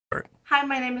Hi,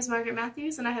 my name is Margaret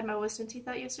Matthews, and I had my wisdom teeth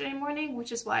out yesterday morning,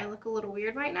 which is why I look a little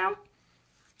weird right now.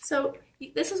 So,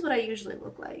 this is what I usually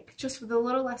look like, just with a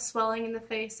little less swelling in the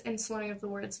face and slurring of the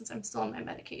words since I'm still on my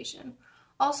medication.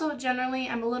 Also, generally,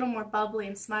 I'm a little more bubbly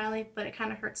and smiley, but it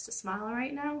kind of hurts to smile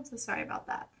right now, so sorry about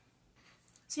that.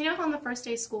 So, you know how on the first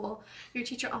day of school, your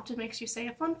teacher often makes you say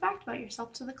a fun fact about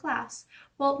yourself to the class?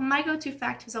 Well, my go-to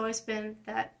fact has always been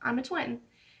that I'm a twin.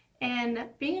 And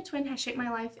being a twin has shaped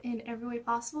my life in every way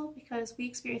possible because we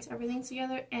experience everything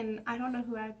together, and I don't know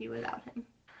who I'd be without him.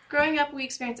 Growing up, we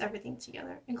experienced everything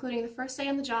together, including the first day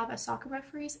on the job as soccer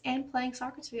referees and playing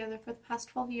soccer together for the past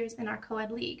 12 years in our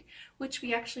co-ed league, which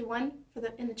we actually won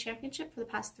in the championship for the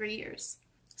past 3 years.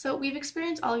 So we've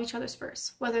experienced all of each other's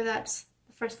firsts, whether that's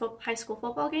the first high school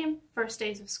football game, first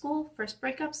days of school, first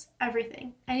breakups,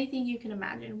 everything. Anything you can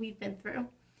imagine, we've been through.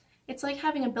 It's like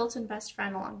having a built-in best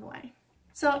friend along the way.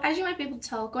 So as you might be able to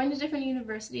tell, going to different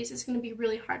universities is going to be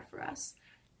really hard for us.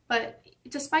 But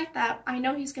despite that, I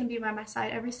know he's going to be by my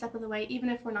side every step of the way, even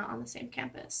if we're not on the same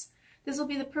campus. This will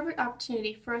be the perfect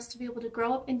opportunity for us to be able to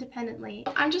grow up independently.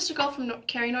 I'm just a girl from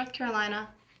Cary, North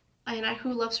Carolina, and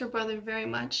who loves her brother very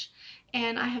much.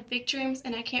 And I have big dreams,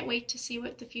 and I can't wait to see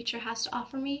what the future has to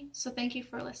offer me. So thank you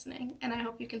for listening, and I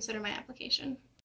hope you consider my application.